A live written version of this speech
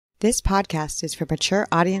This podcast is for mature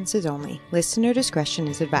audiences only. Listener discretion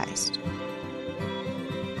is advised.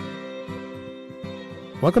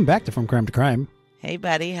 Welcome back to From Crime to Crime. Hey,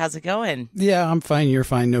 buddy. How's it going? Yeah, I'm fine. You're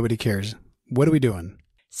fine. Nobody cares. What are we doing?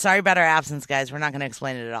 Sorry about our absence, guys. We're not going to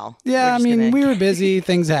explain it at all. Yeah, we were busy.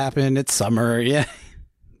 Things happened. It's summer. Yeah.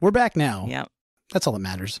 We're back now. Yep. That's all that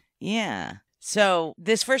matters. Yeah. So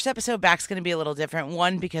this first episode back's going to be a little different.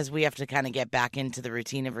 One, because we have to kind of get back into the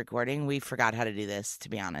routine of recording. We forgot how to do this, to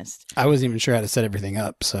be honest. I wasn't even sure how to set everything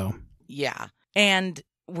up, so. Yeah. And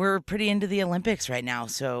we're pretty into the Olympics right now,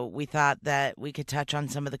 so we thought that we could touch on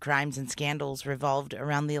some of the crimes and scandals revolved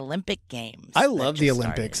around the Olympic Games. I love the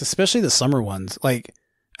Olympics, especially the summer ones. And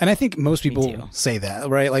I think most people say that,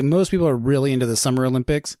 right? Like, most people are really into the Summer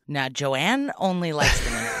Olympics. Now, Joanne only likes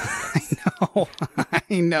the Winter Olympics.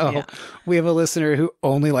 I know. Yeah. We have a listener who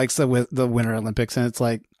only likes the Winter Olympics, and it's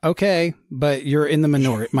like, okay, but you're in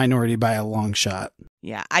the minority by a long shot.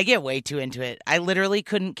 Yeah, I get way too into it. I literally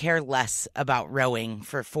couldn't care less about rowing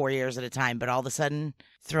for 4 years at a time, but all of a sudden,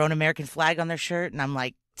 throw an American flag on their shirt, and I'm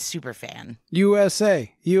like, super fan. USA.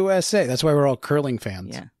 That's why we're all curling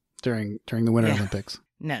fans. Yeah. During the Winter Olympics.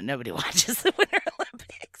 No, nobody watches the Winter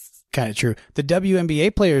Olympics. Kind of true. The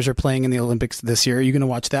WNBA players are playing in the Olympics this year. Are you going to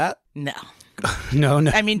watch that? No. No.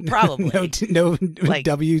 I mean, probably. No like,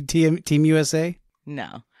 Team USA?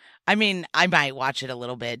 No. I mean, I might watch it a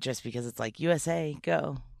little bit just because it's like, USA,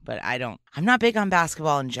 go. But I'm not big on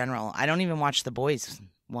basketball in general. I don't even watch the boys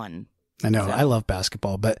one. I know. So. I love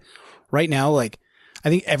basketball. But right now, I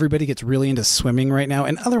think everybody gets really into swimming right now,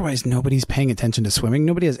 and otherwise nobody's paying attention to swimming.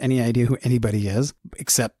 Nobody has any idea who anybody is,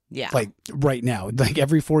 except right now. Like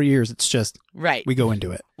every 4 years, it's just we go into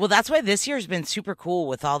it. Well, that's why this year's been super cool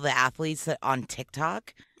with all the athletes that on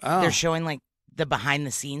TikTok. Oh. They're showing like the behind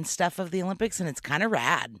the scenes stuff of the Olympics, and it's kind of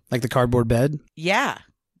rad. Like the cardboard bed? Yeah.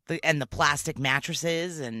 And the plastic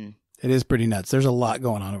mattresses. And it is pretty nuts. There's a lot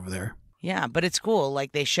going on over there. Yeah, but it's cool.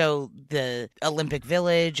 Like they show the Olympic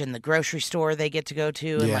Village and the grocery store they get to go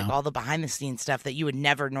to and like all the behind the scenes stuff that you would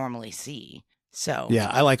never normally see. So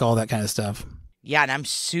yeah, I like all that kind of stuff. Yeah, and I'm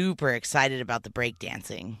super excited about the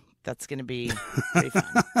breakdancing. That's going to be pretty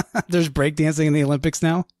fun. There's breakdancing in the Olympics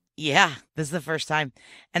now? Yeah, this is the first time.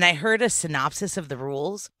 And I heard a synopsis of the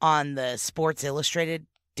rules on the Sports Illustrated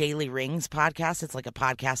Daily Rings podcast. It's like a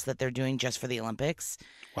podcast that they're doing just for the Olympics.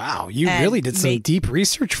 Wow, you really did some deep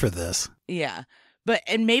research for this. Yeah.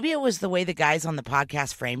 And maybe it was the way the guys on the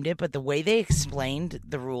podcast framed it, but the way they explained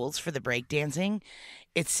the rules for the breakdancing,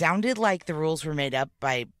 it sounded like the rules were made up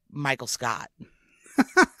by Michael Scott.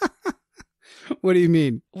 What do you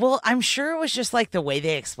mean? Well, I'm sure it was just like the way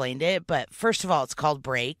they explained it, but first of all, it's called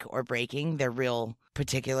break or breaking. They're real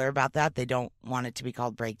particular about that. They don't want it to be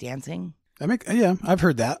called breakdancing. I've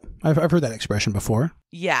heard that. I've heard that expression before.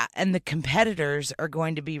 Yeah, and the competitors are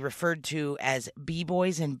going to be referred to as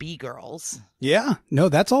B-boys and B-girls. Yeah, no,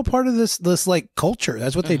 that's all part of this like culture.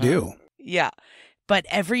 That's what they do. Yeah, but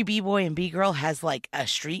every B-boy and B-girl has like a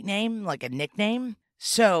street name, like a nickname.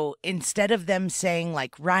 So instead of them saying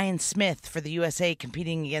like Ryan Smith for the USA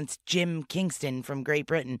competing against Jim Kingston from Great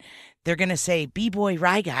Britain, they're going to say B-boy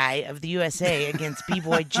Rye Guy of the USA against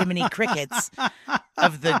B-boy Jiminy Crickets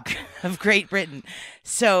of Great Britain.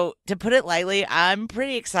 So to put it lightly, I'm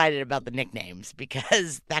pretty excited about the nicknames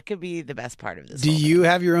because that could be the best part of this. Do you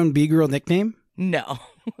have your own B-girl nickname? No,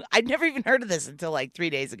 I'd never even heard of this until like 3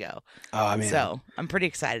 days ago. Oh, I mean, so I'm pretty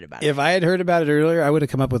excited about it. If I had heard about it earlier, I would have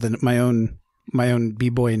come up with my own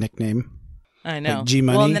B-boy nickname. I know. Like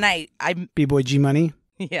G-Money. Well, and then I B-boy G-Money.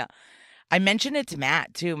 Yeah. I mentioned it to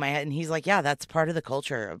Matt too, and he's like, yeah, that's part of the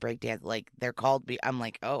culture of breakdance. Like they're called, I'm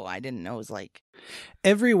like, oh, I didn't know it was like.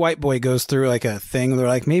 Every white boy goes through like a thing where they're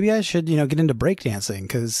like, maybe I should, get into breakdancing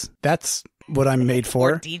because that's what I'm made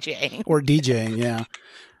for. Or DJing. Yeah.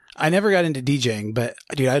 I never got into DJing, but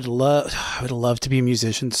dude, I would love to be a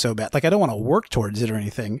musician so bad. Like I don't want to work towards it or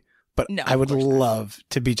anything. But no, I would love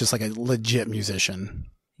to be just like a legit musician.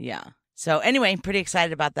 Yeah. So anyway, pretty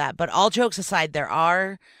excited about that. But all jokes aside, there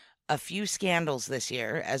are a few scandals this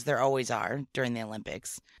year, as there always are during the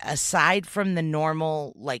Olympics. Aside from the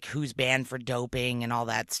normal, like who's banned for doping and all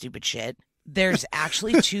that stupid shit, there's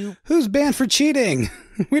actually two. Who's banned for cheating?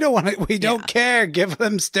 We don't care. Give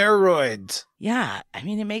them steroids. Yeah. I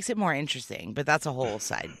mean, it makes it more interesting, but that's a whole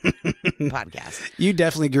side podcast. You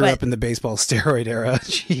definitely grew up in the baseball steroid era.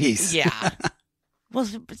 Jeez. Yeah. Well,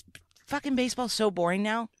 fucking baseball's so boring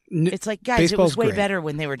now. It's like, guys, it was way better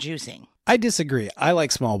when they were juicing. I disagree. I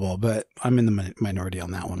like small ball, but I'm in the minority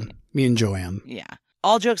on that one. Me and Joanne. Yeah.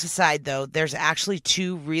 All jokes aside, though, there's actually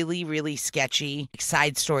 2 really, really sketchy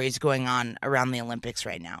side stories going on around the Olympics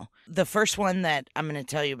right now. The first one that I'm going to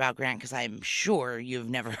tell you about, Grant, because I'm sure you've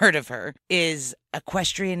never heard of her, is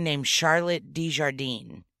equestrian named Charlotte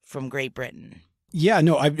Desjardins from Great Britain. Yeah,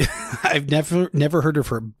 no, I've never heard of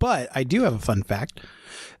her, but I do have a fun fact.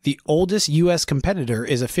 The oldest U.S. competitor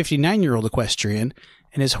is a 59-year-old equestrian,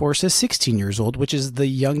 and his horse is 16 years old, which is the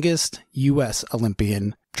youngest U.S.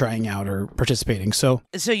 Olympian trying out or participating. So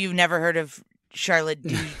you've never heard of Charlotte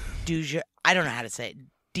I don't know how to say it.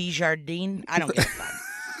 Desjardins? I don't get it.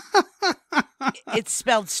 It's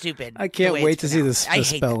spelled stupid. I can't wait to see the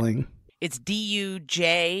spelling. It's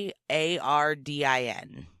Dujardin.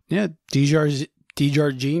 Yeah, Desjardins.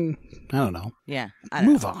 I don't know. Yeah.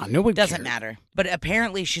 Move on. Nobody doesn't cares. matter. But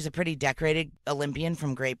apparently she's a pretty decorated Olympian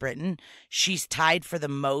from Great Britain. She's tied for the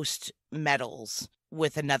most medals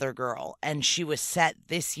with another girl. And she was set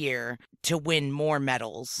this year to win more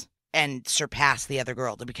medals and surpass the other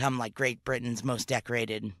girl to become like Great Britain's most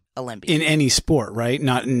decorated Olympian. In any sport, right?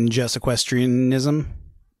 Not in just equestrianism?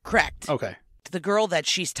 Correct. Okay. The girl that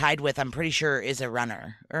she's tied with, I'm pretty sure, is a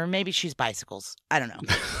runner. Or maybe she's bicycles. I don't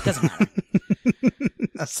know. Doesn't matter.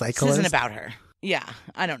 A cyclist? This isn't about her. Yeah,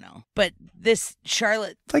 I don't know. But this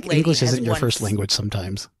Charlotte it's like lady English isn't your first language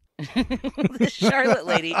sometimes. This Charlotte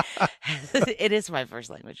lady, it is my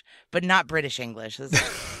first language, but not British English. This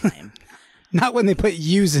is lame. Not when they put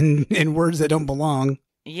U's in words that don't belong.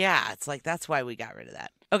 Yeah, it's like, that's why we got rid of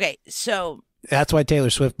that. Okay, so... That's why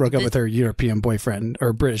Taylor Swift broke up with her European boyfriend,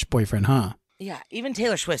 or British boyfriend, huh? Yeah, even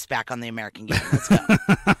Taylor Swift's back on the American game. Let's go.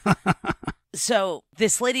 So,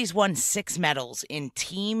 this lady's won 6 medals in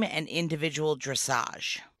team and individual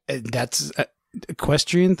dressage. That's an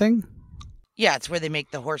equestrian thing? Yeah, it's where they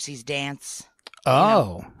make the horsies dance.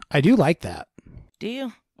 Oh, I do like that. Do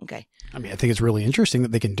you? Okay. I mean, I think it's really interesting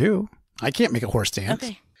that they can do. I can't make a horse dance.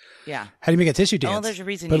 Okay. Yeah. How do you make a tissue dance? Oh, there's a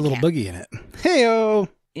reason Put you a little can't. boogie in it. Hey-o!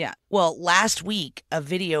 Yeah. Well, last week, a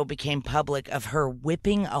video became public of her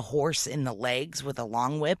whipping a horse in the legs with a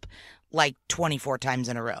long whip like 24 times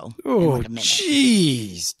in a row. Oh, like a minute.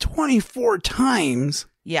 jeez. 24 times?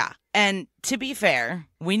 Yeah. And to be fair,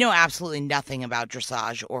 we know absolutely nothing about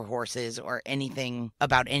dressage or horses or anything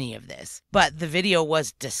about any of this. But the video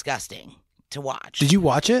was disgusting to watch. Did you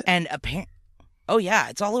watch it? And oh, yeah.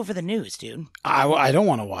 It's all over the news, dude. I don't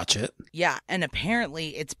want to watch it. Yeah. And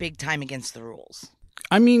apparently it's big time against the rules.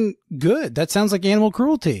 I mean, good. That sounds like animal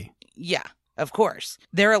cruelty. Yeah. Of course.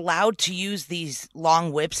 They're allowed to use these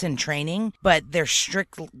long whips in training, but there's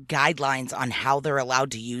strict guidelines on how they're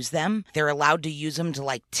allowed to use them. They're allowed to use them to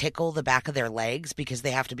like tickle the back of their legs because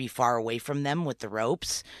they have to be far away from them with the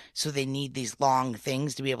ropes. So they need these long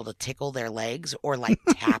things to be able to tickle their legs or like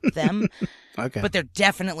tap them. Okay. But they're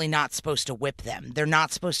definitely not supposed to whip them. They're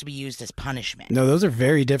not supposed to be used as punishment. No, those are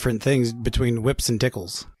very different things between whips and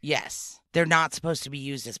tickles. Yes. They're not supposed to be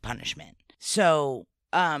used as punishment. So...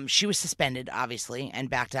 she was suspended, obviously, and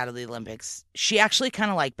backed out of the Olympics. She actually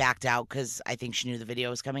kind of like backed out because I think she knew the video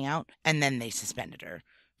was coming out, and then they suspended her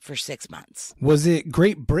for 6 months. Was it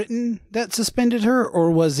Great Britain that suspended her,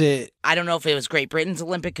 or was it... I don't know if it was Great Britain's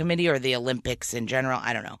Olympic Committee or the Olympics in general.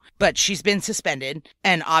 I don't know. But she's been suspended,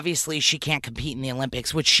 and obviously she can't compete in the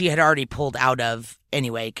Olympics, which she had already pulled out of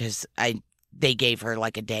anyway because they gave her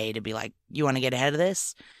like a day to be like, you want to get ahead of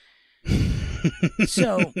this?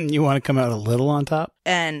 So you want to come out a little on top?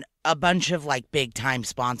 And a bunch of like big time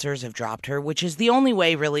sponsors have dropped her, which is the only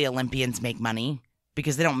way really Olympians make money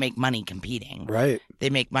because they don't make money competing. Right.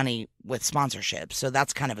 They make money with sponsorships. So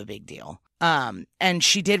that's kind of a big deal. And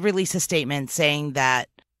she did release a statement saying that,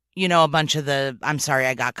 you know, a bunch of the I'm sorry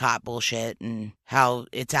I got caught bullshit and how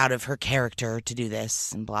it's out of her character to do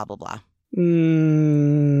this and blah, blah, blah. I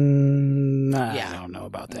don't know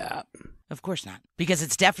about that. Of course not. Because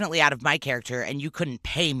it's definitely out of my character, and you couldn't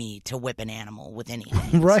pay me to whip an animal with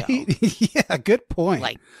anything. Right? So, yeah, good point.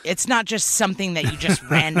 Like, it's not just something that you just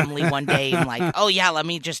randomly one day and like, oh, yeah, let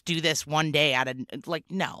me just do this one day out of, like,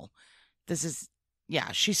 no. This is,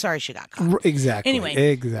 yeah, she's sorry she got caught. Exactly. Anyway.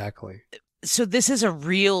 Exactly. So this is a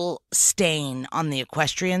real stain on the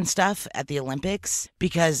equestrian stuff at the Olympics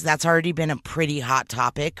because that's already been a pretty hot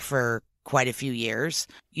topic for quite a few years.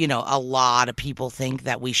 You know, a lot of people think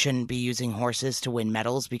that we shouldn't be using horses to win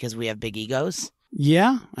medals because we have big egos.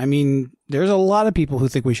 Yeah. I mean, there's a lot of people who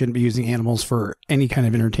think we shouldn't be using animals for any kind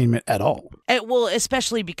of entertainment at all. Well,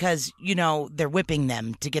 especially because, you know, they're whipping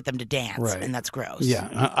them to get them to dance, right. And that's gross.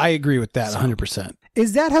 Yeah, I agree with that 100%.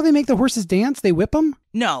 Is that how they make the horses dance? They whip them?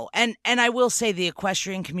 No, and I will say the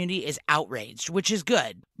equestrian community is outraged, which is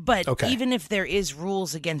good. But even if there is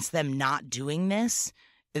rules against them not doing this,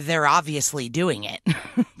 they're obviously doing it.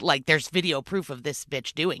 Like, there's video proof of this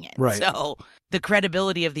bitch doing it. Right. So the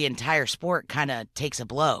credibility of the entire sport kind of takes a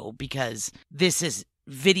blow because this is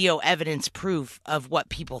video evidence proof of what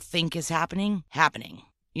people think is happening,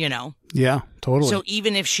 you know? Yeah, totally. So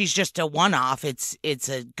even if she's just a one-off, it's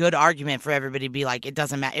a good argument for everybody to be like, it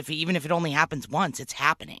doesn't matter. Even if it only happens once, it's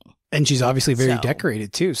happening. And she's obviously very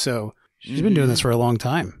decorated too. So she's been doing this for a long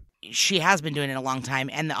time. She has been doing it a long time,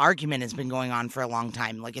 and the argument has been going on for a long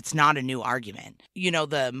time. Like, it's not a new argument. You know,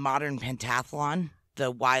 the modern pentathlon,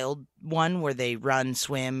 the wild one where they run,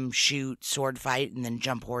 swim, shoot, sword fight, and then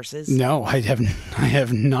jump horses? No, I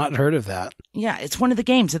have not heard of that. Yeah, it's one of the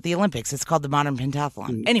games at the Olympics. It's called the modern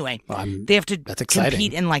pentathlon. Anyway, they have to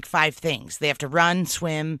compete in like 5 things. They have to run,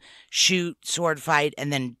 swim, shoot, sword fight,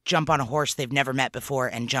 and then jump on a horse they've never met before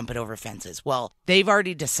and jump it over fences. Well, they've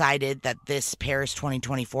already decided that this Paris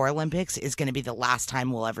 2024 Olympics is going to be the last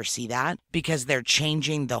time we'll ever see that because they're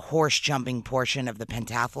changing the horse jumping portion of the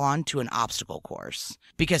pentathlon to an obstacle course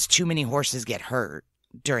because too many horses get hurt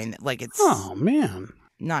during it's oh man,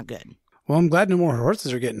 not good. Well, I'm glad no more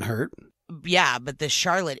horses are getting hurt. Yeah, but the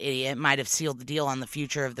Charlotte idiot might have sealed the deal on the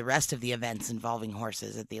future of the rest of the events involving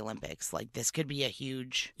horses at the Olympics. Like, this could be a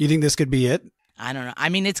huge... You think this could be it? I don't know. I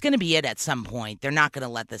mean, it's going to be it at some point. They're not going to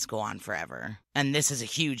let this go on forever. And this is a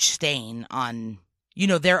huge stain on... You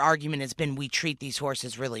know, their argument has been, we treat these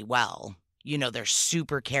horses really well. You know, they're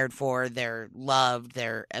super cared for, they're loved,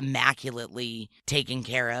 they're immaculately taken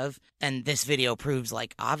care of. And this video proves,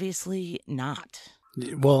 like, obviously not.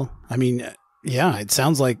 Well, I mean, yeah, it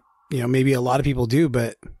sounds like, you know, maybe a lot of people do,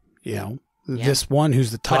 but, you know, this one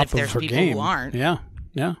who's the top of her game. But if there's people who aren't.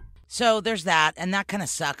 Yeah. So there's that, and that kind of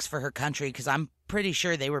sucks for her country because I'm pretty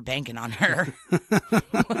sure they were banking on her.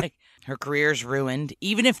 Like, her career's ruined.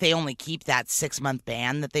 Even if they only keep that 6-month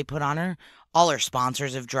ban that they put on her, all her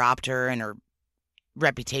sponsors have dropped her, and her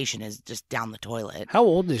reputation is just down the toilet. How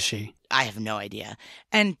old is she? I have no idea.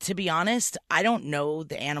 And to be honest, I don't know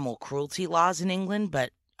the animal cruelty laws in England,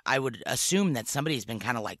 but I would assume that somebody's been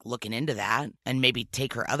kind of like looking into that and maybe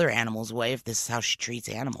take her other animals away if this is how she treats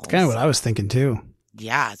animals. That's kind of what I was thinking too.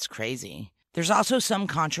 Yeah, it's crazy. There's also some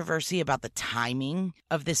controversy about the timing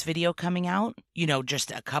of this video coming out, you know,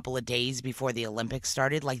 just a couple of days before the Olympics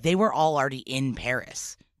started. Like, they were all already in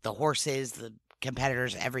Paris. The horses, the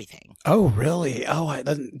competitors, everything. Oh, really? Oh,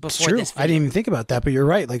 that's true. I didn't even think about that, but you're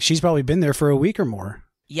right. Like, she's probably been there for a week or more.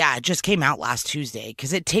 Yeah, it just came out last Tuesday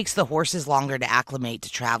because it takes the horses longer to acclimate to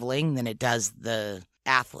traveling than it does the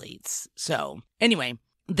athletes. So anyway,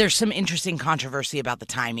 there's some interesting controversy about the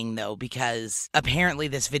timing, though, because apparently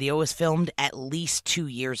this video was filmed at least 2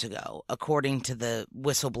 years ago, according to the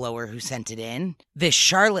whistleblower who sent it in. This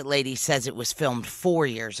Charlotte lady says it was filmed 4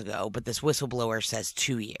 years ago, but this whistleblower says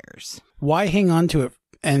 2 years. Why hang on to it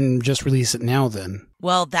and just release it now then?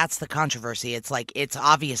 Well, that's the controversy. It's like, it's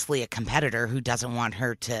obviously a competitor who doesn't want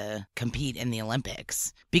her to compete in the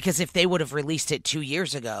Olympics. Because if they would have released it 2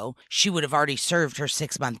 years ago, she would have already served her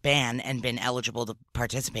 6-month ban and been eligible to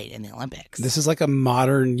participate in the Olympics. This is like a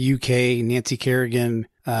modern UK Nancy Kerrigan,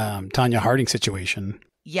 Tanya Harding situation.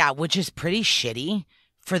 Yeah, which is pretty shitty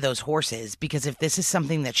for those horses. Because if this is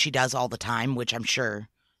something that she does all the time, which I'm sure,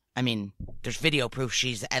 I mean, there's video proof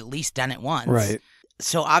she's at least done it once. Right.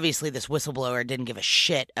 So obviously this whistleblower didn't give a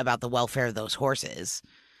shit about the welfare of those horses.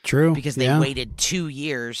 True. Because they waited 2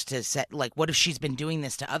 years to set, like, what if she's been doing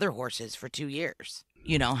this to other horses for 2 years?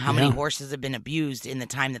 You know, how many horses have been abused in the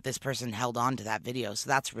time that this person held on to that video? So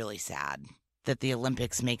that's really sad that the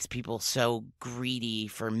Olympics makes people so greedy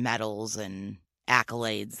for medals and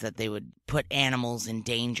accolades that they would put animals in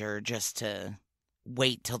danger just to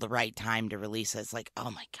wait till the right time to release it. It's like, oh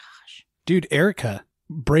my gosh. Dude, Erica,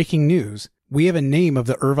 breaking news. We have a name of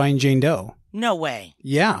the Irvine Jane Doe. No way.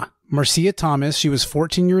 Yeah. Marcia Thomas. She was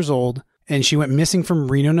 14 years old, and she went missing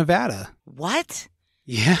from Reno, Nevada. What?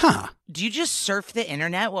 Yeah. Do you just surf the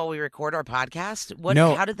internet while we record our podcast?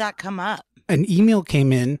 No. How did that come up? An email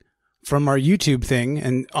came in from our YouTube thing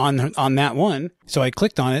and on that one. So I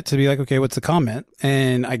clicked on it to be like, okay, what's the comment?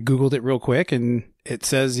 And I Googled it real quick, and it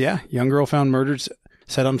says, young girl found murdered,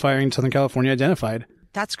 set on fire in Southern California, identified.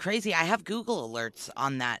 That's crazy. I have Google alerts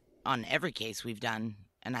on that. On every case we've done,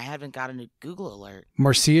 and I haven't got a Google alert.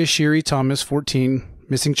 Marcia Sherry Thomas, 14,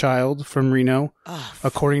 missing child from Reno,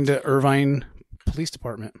 according to Irvine Police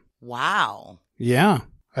Department. Wow. Yeah.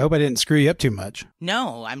 I hope I didn't screw you up too much.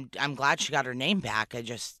 No, I'm glad she got her name back.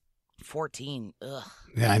 14. Ugh.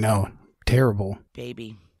 Yeah, I know. Terrible.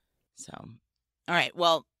 Baby. So, all right.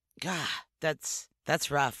 Well, God, that's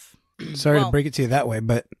rough. Sorry to break it to you that way,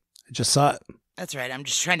 but I just saw it. That's right. I'm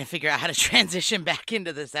just trying to figure out how to transition back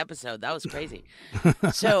into this episode. That was crazy.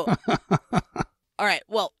 So, all right.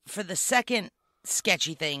 Well, for the second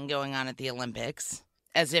sketchy thing going on at the Olympics,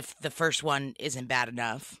 as if the first one isn't bad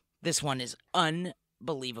enough, this one is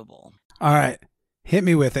unbelievable. All right. Hit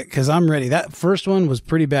me with it, because I'm ready. That first one was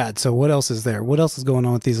pretty bad. So what else is there? What else is going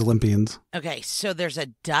on with these Olympians? Okay, so there's a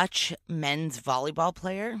Dutch men's volleyball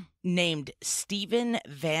player named Steven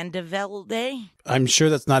van de Velde. I'm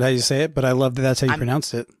sure that's not how you say it, but I love that that's how you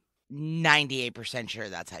pronounce it. 98% sure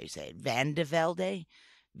that's how you say it. Van de Velde?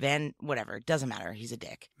 Whatever. Doesn't matter. He's a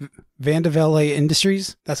dick. Van de Velde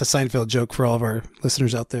Industries? That's a Seinfeld joke for all of our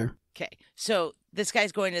listeners out there. Okay, so this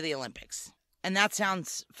guy's going to the Olympics. And that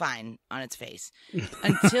sounds fine on its face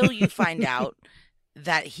until you find out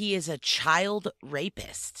that he is a child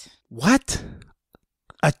rapist. What?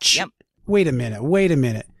 Yep. Wait a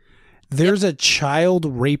minute. There's a child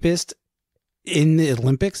rapist in the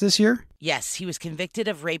Olympics this year? Yes, he was convicted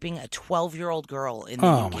of raping a 12-year-old girl in the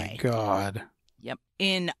UK. Oh, my God. Yep.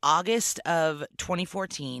 In August of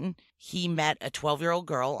 2014, he met a 12-year-old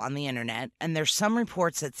girl on the internet, and there's some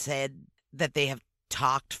reports that said that they have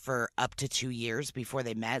talked for up to 2 years before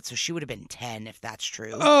they met, so she would have been 10 if that's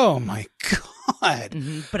true. Oh my God.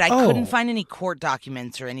 Mm-hmm. But I couldn't find any court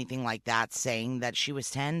documents or anything like that saying that she was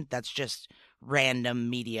 10. That's just random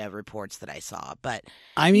media reports that I saw. But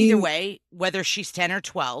either way, whether she's 10 or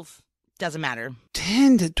 12, doesn't matter.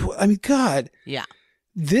 10 to 12. I mean, God. Yeah.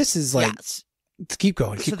 This is like, keep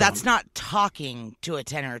going. So that's not talking to a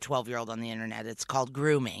 10 or a 12-year-old on the internet. It's called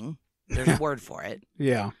grooming. There's a word for it.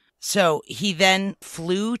 Yeah. So he then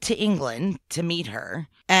flew to England to meet her,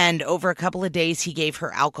 and over a couple of days, he gave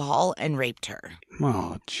her alcohol and raped her.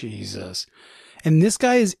 Oh, Jesus. And this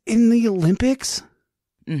guy is in the Olympics?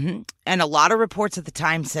 Mm-hmm. And a lot of reports at the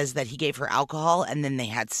time says that he gave her alcohol and then they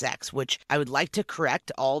had sex, which I would like to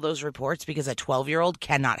correct all those reports because a 12-year-old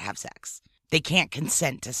cannot have sex. They can't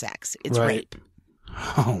consent to sex. It's rape.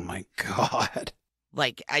 Oh, my God.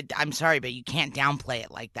 Like, I'm sorry, but you can't downplay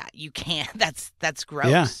it like that. You can't. That's gross.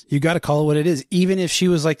 Yeah, you got to call it what it is. Even if she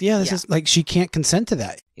was like, this is like, she can't consent to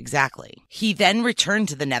that. Exactly. He then returned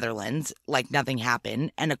to the Netherlands like nothing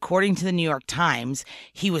happened. And according to the New York Times,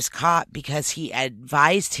 he was caught because he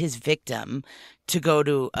advised his victim to go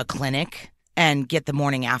to a clinic and get the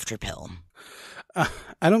morning after pill.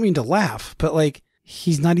 I don't mean to laugh, but like,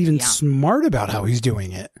 he's not even smart about how he's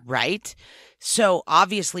doing it. Right? So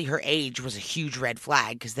obviously her age was a huge red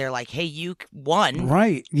flag because they're like, hey, you won.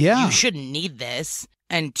 Right. Yeah. You shouldn't need this.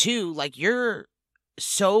 And two, like, you're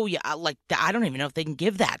so, like, I don't even know if they can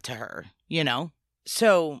give that to her, you know?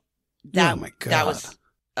 So that was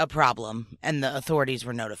a problem and the authorities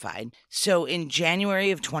were notified. So in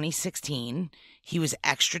January of 2016, he was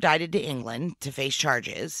extradited to England to face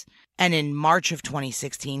charges. And in March of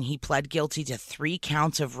 2016, he pled guilty to 3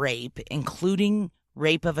 counts of rape, including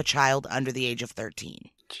rape of a child under the age of 13.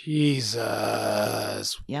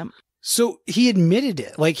 Jesus. Yep. So he admitted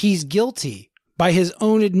it. Like, he's guilty by his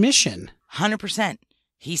own admission. 100%.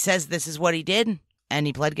 He says this is what he did, and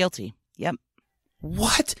he pled guilty. Yep.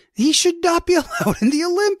 What? He should not be allowed in the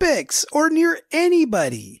Olympics or near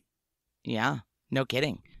anybody. Yeah, no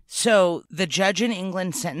kidding. So the judge in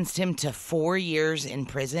England sentenced him to 4 years in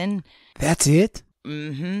prison. That's it?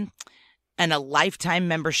 Mm-hmm. And a lifetime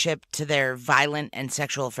membership to their violent and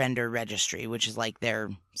sexual offender registry, which is like their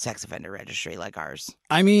sex offender registry, like ours.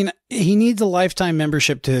 I mean, he needs a lifetime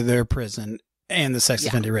membership to their prison and the sex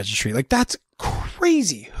offender registry. Like, that's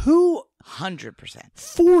crazy. Who? 100%.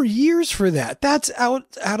 4 years for that. That's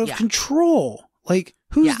out of control. Like,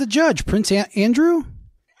 who's the judge? Prince Andrew?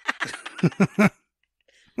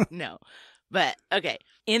 No. But, okay.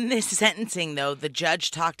 In this sentencing, though, the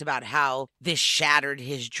judge talked about how this shattered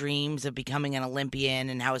his dreams of becoming an Olympian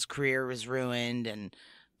and how his career was ruined and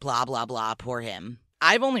blah, blah, blah. Poor him.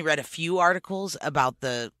 I've only read a few articles about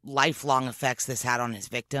the lifelong effects this had on his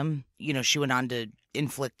victim. You know, she went on to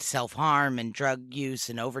inflict self-harm and drug use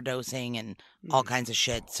and overdosing and all kinds of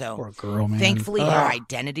shit. So poor girl, man. Thankfully, her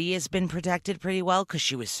identity has been protected pretty well because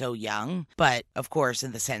she was so young. But, of course,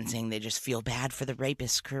 in the sentencing, they just feel bad for the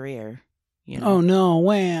rapist's career. You know? Oh, no.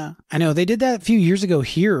 Wow. I know. They did that a few years ago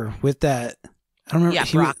here with that. I don't remember.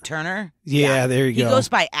 Yeah, Brock Turner. Yeah, there you go. He goes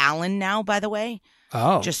by Alan now, by the way.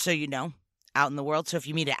 Oh. Just so you know, out in the world. So if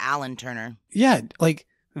you meet an Alan Turner. Yeah, like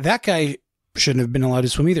that guy shouldn't have been allowed to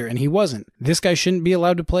swim either, and he wasn't. This guy shouldn't be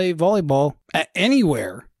allowed to play volleyball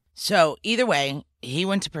anywhere. So either way, he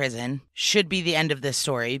went to prison. Should be the end of this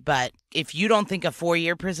story. But if you don't think a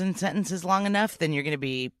 4-year prison sentence is long enough, then you're going to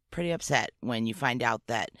be pretty upset when you find out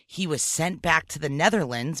that he was sent back to the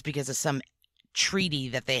Netherlands because of some treaty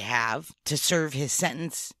that they have to serve his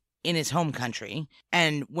sentence in his home country.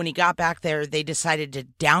 And when he got back there, they decided to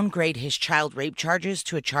downgrade his child rape charges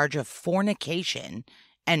to a charge of fornication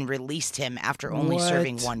and released him after only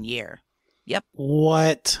serving 1 year. Yep.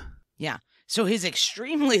 What? Yeah. So his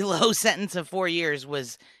extremely low sentence of 4 years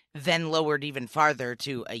was then lowered even farther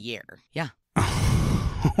to a year. Yeah.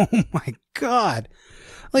 Oh my God.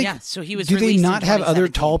 Like, yeah, so he was do they released not in have other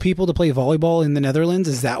 2017. tall people to play volleyball in the Netherlands?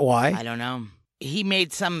 Is that why? I don't know. He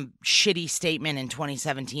made some shitty statement in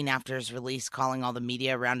 2017 after his release, calling all the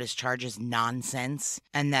media around his charges nonsense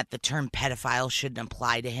and that the term pedophile shouldn't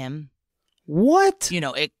apply to him. What? You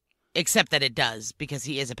know, except that it does, because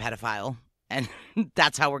he is a pedophile. And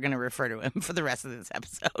that's how we're going to refer to him for the rest of this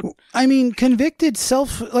episode. I mean, convicted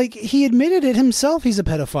like, he admitted it himself he's a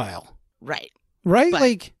pedophile. Right. Right? But,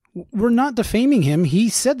 like, we're not defaming him. He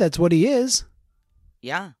said that's what he is.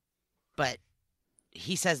 Yeah. But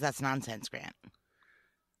he says that's nonsense, Grant.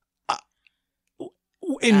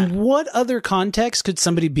 In what other context could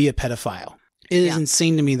somebody be a pedophile? It is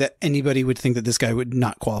insane to me that anybody would think that this guy would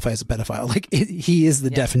not qualify as a pedophile. Like, he is the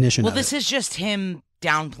definition of it. Well, this is just him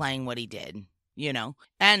downplaying what he did, you know?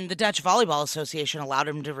 And the Dutch Volleyball Association allowed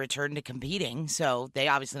him to return to competing, so they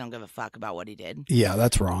obviously don't give a fuck about what he did. Yeah,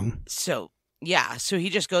 that's wrong. So, yeah, so he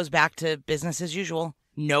just goes back to business as usual.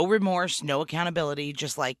 No remorse, no accountability,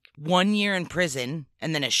 just like 1 year in prison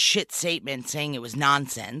and then a shit statement saying it was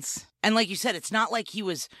nonsense. And like you said, it's not like he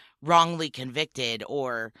was wrongly convicted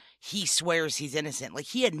or he swears he's innocent. Like,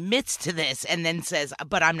 he admits to this and then says,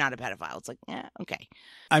 but I'm not a pedophile. It's like, yeah, okay.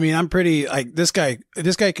 I mean, I'm pretty, like, this guy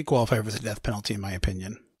could qualify for the death penalty, in my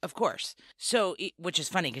opinion. Of course. So, which is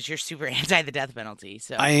funny because you're super anti the death penalty.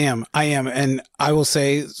 So I am. And I will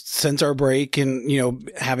say, since our break and, you know,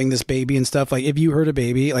 having this baby and stuff, like, if you hurt a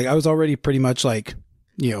baby, like, I was already pretty much like,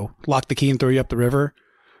 you know, lock the key and throw you up the river.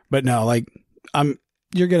 But no, like,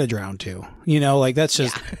 you're going to drown too. You know, like, that's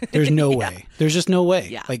just, there's no way. There's just no way.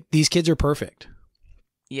 Yeah. Like, these kids are perfect.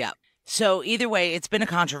 Yeah. So either way, it's been a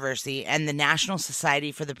controversy, and the National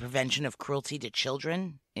Society for the Prevention of Cruelty to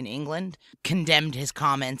Children in England condemned his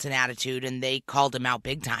comments and attitude, and they called him out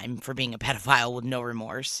big time for being a pedophile with no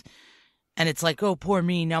remorse. And it's like, oh, poor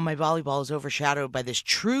me, now my volleyball is overshadowed by this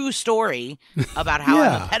true story about how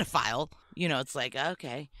I'm a pedophile. You know, it's like,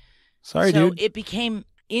 okay. Sorry, dude. So it became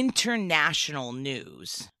international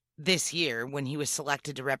news this year when he was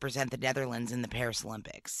selected to represent the Netherlands in the Paris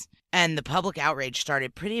Olympics. And the public outrage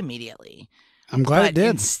started pretty immediately. I'm glad it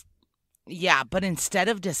did. But instead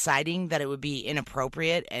of deciding that it would be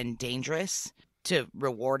inappropriate and dangerous to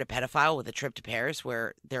reward a pedophile with a trip to Paris,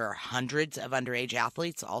 where there are hundreds of underage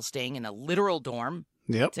athletes all staying in a literal dorm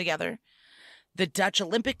together, the Dutch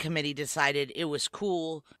Olympic Committee decided it was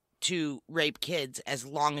cool to rape kids as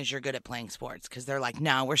long as you're good at playing sports. Because they're like,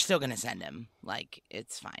 no, we're still going to send him. Like,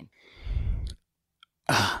 it's fine.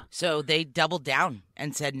 So they doubled down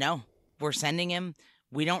and said, no, we're sending him.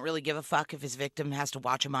 We don't really give a fuck if his victim has to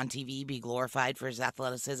watch him on TV, be glorified for his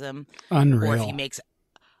athleticism. Unreal. Or if he makes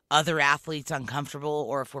other athletes uncomfortable,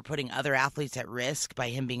 or if we're putting other athletes at risk by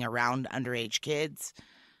him being around underage kids.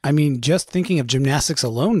 I mean, just thinking of gymnastics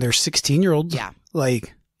alone, they're 16-year-olds. Yeah.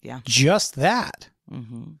 Like, just that.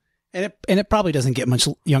 Mm-hmm. And it probably doesn't get much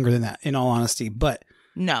younger than that, in all honesty, but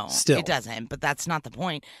no, still. It doesn't. But that's not the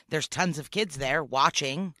point. There's tons of kids there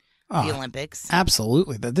watching the Olympics.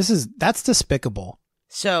 Absolutely. That's despicable.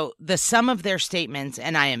 So the sum of their statements,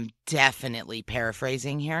 and I am definitely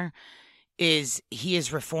paraphrasing here, is he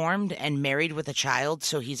is reformed and married with a child,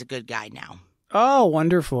 so he's a good guy now. Oh,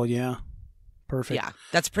 wonderful. Yeah. Perfect. Yeah,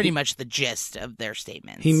 that's pretty much the gist of their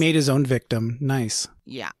statements. He made his own victim. Nice.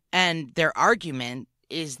 Yeah. And their argument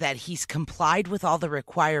is that he's complied with all the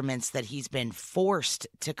requirements that he's been forced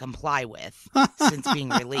to comply with since being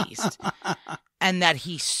released, and that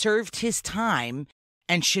he served his time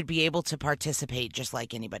and should be able to participate just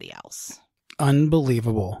like anybody else.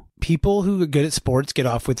 Unbelievable. People who are good at sports get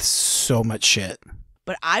off with so much shit.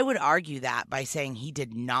 But I would argue that by saying he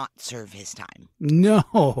did not serve his time.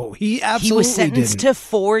 No, he absolutely He was sentenced didn't. to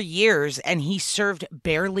 4 years, and he served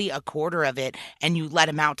barely a quarter of it, and you let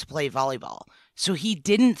him out to play volleyball. So he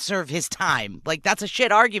didn't serve his time. Like, that's a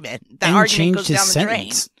shit argument. That argument goes down the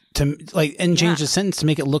drain. Changed his sentence to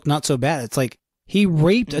make it look not so bad. It's like he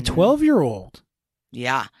raped a 12-year-old.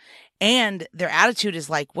 Yeah. And their attitude is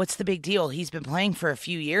like, what's the big deal? He's been playing for a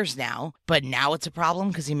few years now, but now it's a problem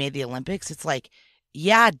because he made the Olympics. It's like,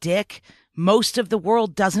 yeah, dick, most of the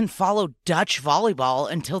world doesn't follow Dutch volleyball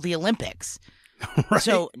until the Olympics. Right.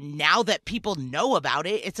 So now that people know about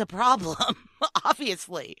it, it's a problem,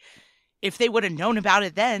 obviously. If they would have known about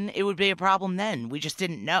it then, it would be a problem then. We just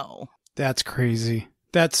didn't know. That's crazy.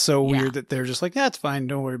 That's so weird that they're just like, that's fine.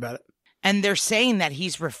 Don't worry about it. And they're saying that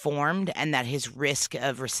he's reformed and that his risk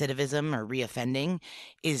of recidivism or reoffending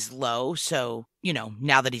is low. So,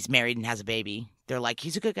 now that he's married and has a baby, they're like,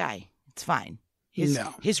 he's a good guy. It's fine.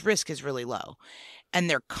 His risk is really low. And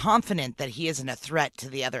they're confident that he isn't a threat to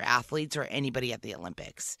the other athletes or anybody at the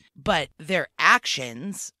Olympics. But their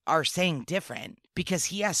actions are saying different because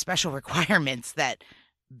he has special requirements that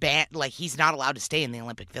he's not allowed to stay in the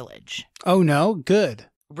Olympic Village. Oh, no? Good.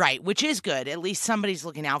 Right, which is good. At least somebody's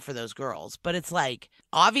looking out for those girls. But it's like,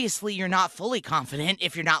 obviously you're not fully confident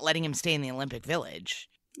if you're not letting him stay in the Olympic Village.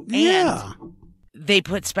 Yeah. And they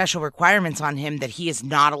put special requirements on him that he is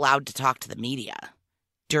not allowed to talk to the media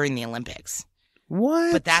during the Olympics.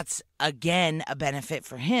 What? But that's, again, a benefit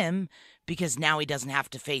for him because now he doesn't have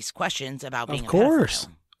to face questions about being a pedophile.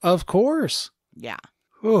 Of course. Yeah.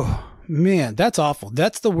 Oh, man, that's awful.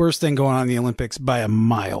 That's the worst thing going on in the Olympics by a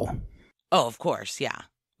mile. Oh, of course, yeah.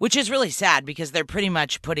 Which is really sad because they're pretty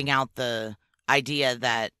much putting out the idea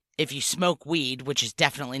that if you smoke weed, which is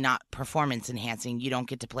definitely not performance enhancing, you don't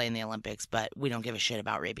get to play in the Olympics, but we don't give a shit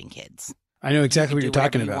about raping kids. I know exactly what you're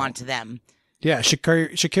talking about. You want to them. Yeah,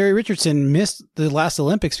 Sha'Carri Richardson missed the last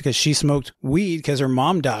Olympics because she smoked weed because her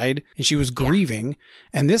mom died and she was grieving.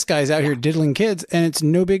 And this guy's out here diddling kids and it's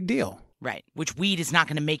no big deal. Right. Which weed is not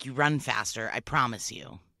going to make you run faster, I promise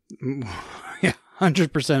you. Yeah,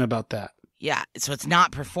 100% about that. Yeah, so it's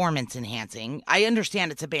not performance enhancing. I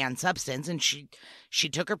understand it's a banned substance and she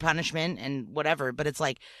took her punishment and whatever, but it's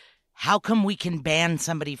like, how come we can ban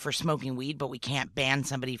somebody for smoking weed, but we can't ban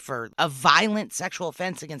somebody for a violent sexual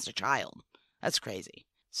offense against a child? That's crazy.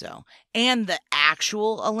 So, and the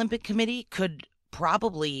actual Olympic Committee could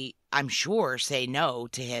probably, I'm sure, say no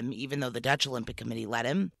to him, even though the Dutch Olympic Committee let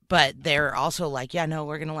him. But they're also like, yeah, no,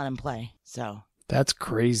 we're going to let him play. So that's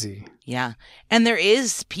crazy. Yeah. And there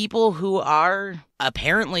is people who are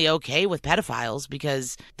apparently okay with pedophiles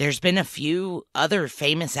because there's been a few other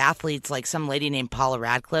famous athletes, like some lady named Paula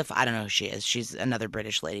Radcliffe. I don't know who she is. She's another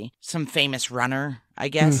British lady. Some famous runner, I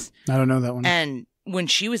guess. I don't know that one. And when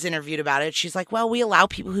she was interviewed about it, she's like, well, we allow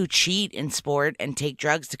people who cheat in sport and take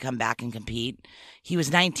drugs to come back and compete. He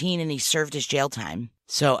was 19 and he served his jail time.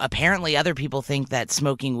 So apparently other people think that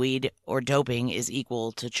smoking weed or doping is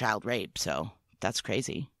equal to child rape. So that's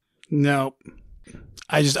crazy. No,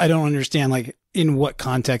 I don't understand, like, in what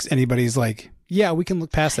context anybody's like, yeah, we can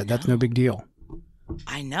look past that. That's no big deal.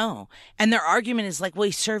 I know. And their argument is like, well,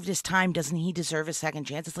 he served his time. Doesn't he deserve a second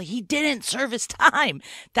chance? It's like, he didn't serve his time.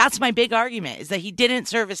 That's my big argument, is that he didn't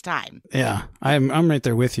serve his time. Yeah, I'm right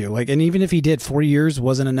there with you. Like, and even if he did, 4 years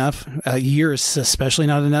wasn't enough. A year is especially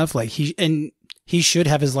not enough. Like, he should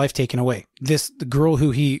have his life taken away. The girl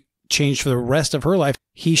who he changed for the rest of her life,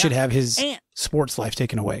 he should have his sports life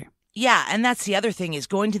taken away. Yeah, and that's the other thing, is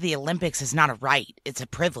going to the Olympics is not a right. It's a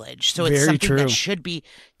privilege. So it's something that should be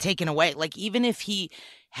taken away. Like, even if he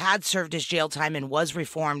had served his jail time and was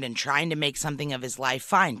reformed and trying to make something of his life,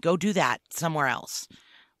 fine, go do that somewhere else.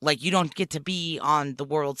 Like, you don't get to be on the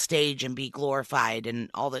world stage and be glorified and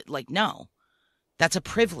all that. Like, no, that's a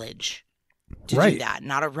privilege to do that,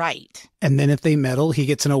 not a right. And then if they medal, he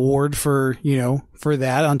gets an award for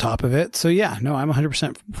that on top of it. So yeah, no, I'm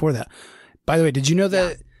 100% for that. By the way, did you know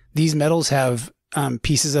that these medals have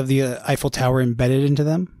pieces of the Eiffel Tower embedded into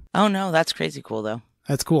them? Oh, no, that's crazy cool, though.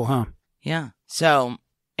 That's cool, huh? Yeah. So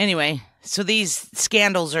anyway, so these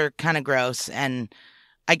scandals are kind of gross, and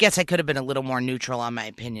I guess I could have been a little more neutral on my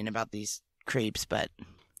opinion about these creeps, but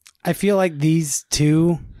I feel like these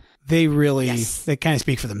two, they kind of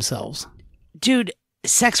speak for themselves. Dude,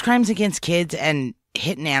 sex crimes against kids and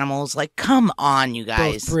hitting animals, like, come on, you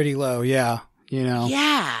guys. Both pretty low, yeah.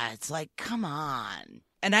 Yeah, it's like, come on.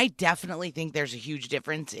 And I definitely think there's a huge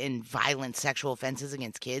difference in violent sexual offenses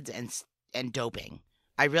against kids and doping.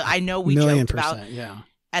 I know we joked about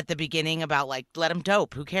at the beginning about, like, let them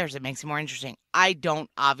dope. Who cares? It makes it more interesting. I don't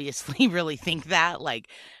obviously really think that. Like,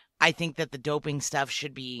 I think that the doping stuff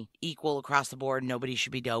should be equal across the board. Nobody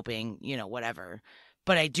should be doping, whatever.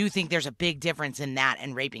 But I do think there's a big difference in that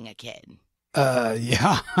and raping a kid.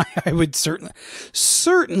 Yeah, I would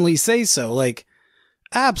certainly say so. Like,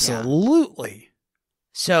 absolutely. Yeah.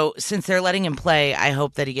 So since they're letting him play, I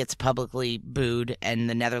hope that he gets publicly booed and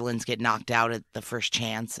the Netherlands get knocked out at the first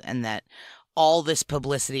chance, and that all this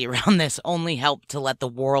publicity around this only helped to let the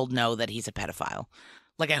world know that he's a pedophile.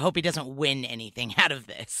 Like, I hope he doesn't win anything out of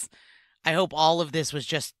this. I hope all of this was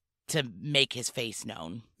just to make his face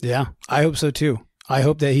known. Yeah, I hope so too. I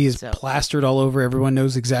hope that he is plastered all over. Everyone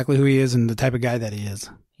knows exactly who he is and the type of guy that he is.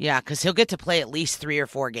 Yeah, because he'll get to play at least 3 or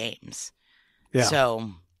 4 games. Yeah.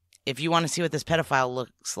 So, If you want to see what this pedophile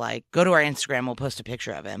looks like, go to our Instagram. We'll post a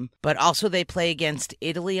picture of him. But also they play against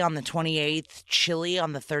Italy on the 28th, Chile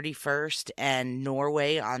on the 31st, and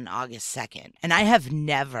Norway on August 2nd. And I have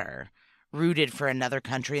never rooted for another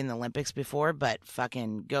country in the Olympics before, but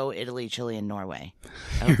fucking go Italy, Chile, and Norway.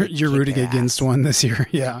 You're rooting against one this year.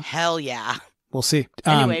 Yeah. Hell yeah. We'll see.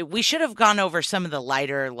 Anyway, we should have gone over some of the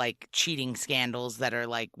lighter, like, cheating scandals that are,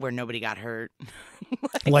 like, where nobody got hurt.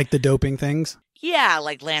 Like the doping things? Yeah,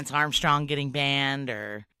 like Lance Armstrong getting banned,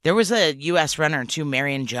 or there was a U.S. runner, too,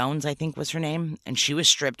 Marion Jones, I think was her name, and she was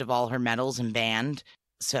stripped of all her medals and banned.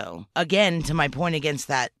 So, again, to my point against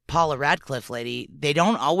that Paula Radcliffe lady, they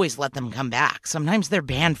don't always let them come back. Sometimes they're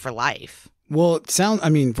banned for life. Well,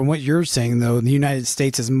 from what you're saying, though, the United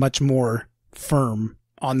States is much more firm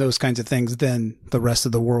on those kinds of things than the rest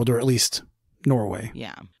of the world, or at least Norway.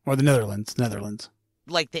 Yeah. Or the Netherlands.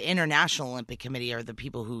 Like the International Olympic Committee are the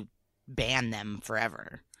people who ban them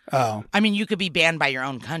forever. Oh. I mean, you could be banned by your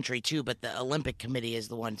own country, too, but the Olympic Committee is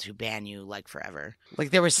the ones who ban you, like, forever.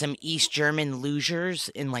 Like, there was some East German lugers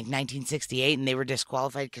in, like, 1968, and they were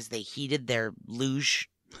disqualified because they heated their luge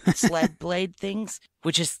sled blade things,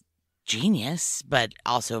 which is genius, but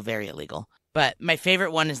also very illegal. But my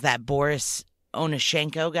favorite one is that Boris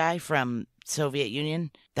Onashenko guy from Soviet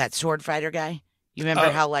Union, that sword fighter guy. You remember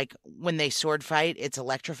how, like, when they sword fight, it's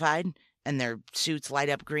electrified and their suits light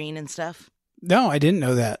up green and stuff? No, I didn't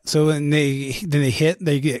know that. So when they hit,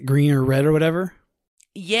 they get green or red or whatever?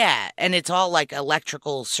 Yeah, and it's all, like,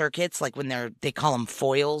 electrical circuits, like when they call them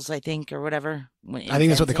foils, I think, or whatever. I think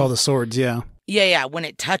that's what they call the swords, yeah. Yeah. When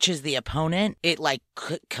it touches the opponent, it, like,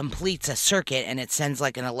 completes a circuit and it sends,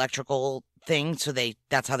 like, an electrical thing, so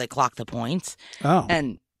that's how they clock the points. Oh.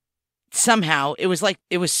 And somehow it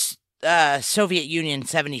was Soviet Union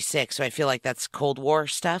 76, so I feel like that's Cold War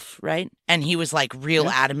stuff, right? And he was like real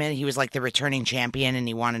adamant. He was like the returning champion and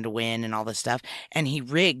he wanted to win and all this stuff. And he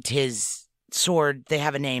rigged his sword. They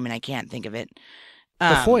have a name and I can't think of it.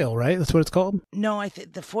 The foil, right? That's what it's called? No,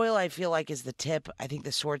 the foil I feel like is the tip. I think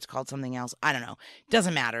the sword's called something else. I don't know.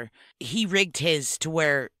 Doesn't matter. He rigged his to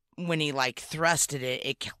where when he like thrusted it,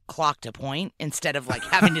 it clocked a point instead of like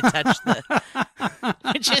having to touch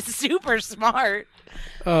which is super smart.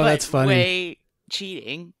 Oh, that's funny. Way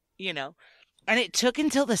cheating, you know. And it took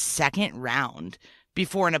until the second round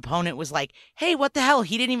before an opponent was like, hey, what the hell?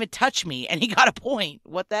 He didn't even touch me and he got a point.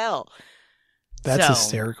 What the hell? That's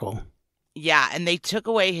hysterical. Yeah, and they took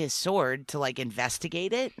away his sword to like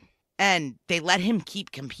investigate it. And they let him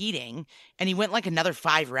keep competing, and he went like another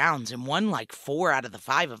 5 rounds and won like 4 out of the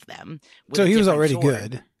 5 of them. So he was already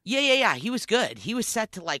good. Yeah. He was good. He was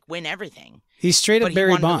set to like win everything. He's straight up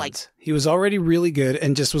Barry Bonds. He was already really good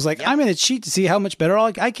and just was like, I'm going to cheat to see how much better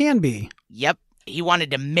I can be. Yep. He wanted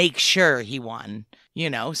to make sure he won, you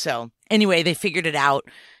know. So anyway, they figured it out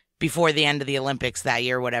before the end of the Olympics that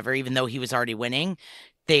year or whatever, even though he was already winning.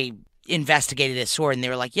 They investigated his sword and they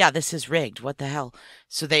were like, yeah, this is rigged. What the hell?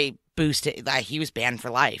 So they boosted. He was banned for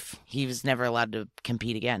life. He was never allowed to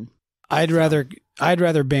compete again. I'd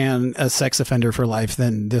rather ban a sex offender for life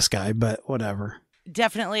than this guy, but whatever.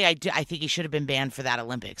 Definitely, I think he should have been banned for that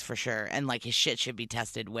Olympics for sure, and like his shit should be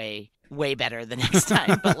tested way better the next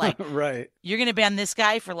time. But like, right, you're gonna ban this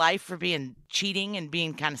guy for life for being cheating and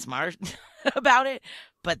being kind of smart about it,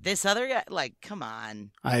 but this other guy, like, come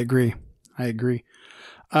on. I agree.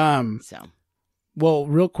 So, well,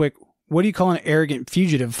 real quick, what do you call an arrogant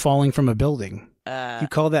fugitive falling from a building? You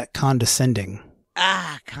call that condescending.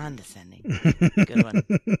 Condescending. Good one.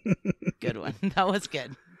 Good one. That was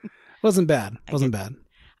good. Wasn't bad.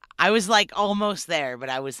 I was like almost there, but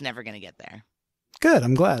I was never going to get there. Good.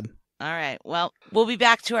 I'm glad. All right. Well, we'll be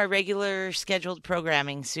back to our regular scheduled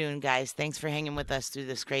programming soon, guys. Thanks for hanging with us through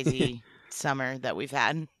this crazy summer that we've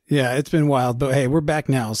had. Yeah, it's been wild, but hey, we're back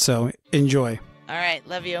now, so enjoy. All right.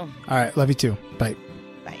 Love you. All right. Love you too. Bye.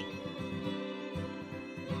 Bye.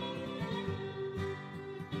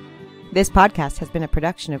 This podcast has been a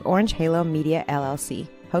production of Orange Halo Media, LLC,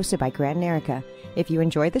 hosted by Grant and Erica. If you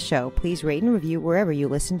enjoyed the show, please rate and review wherever you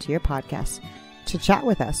listen to your podcasts. To chat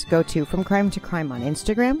with us, go to From Crime to Crime on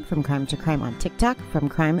Instagram, From Crime to Crime on TikTok, From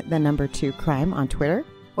Crime 2 Crime on Twitter,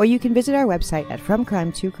 or you can visit our website at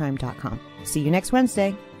FromCrime2Crime.com. See you next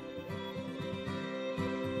Wednesday.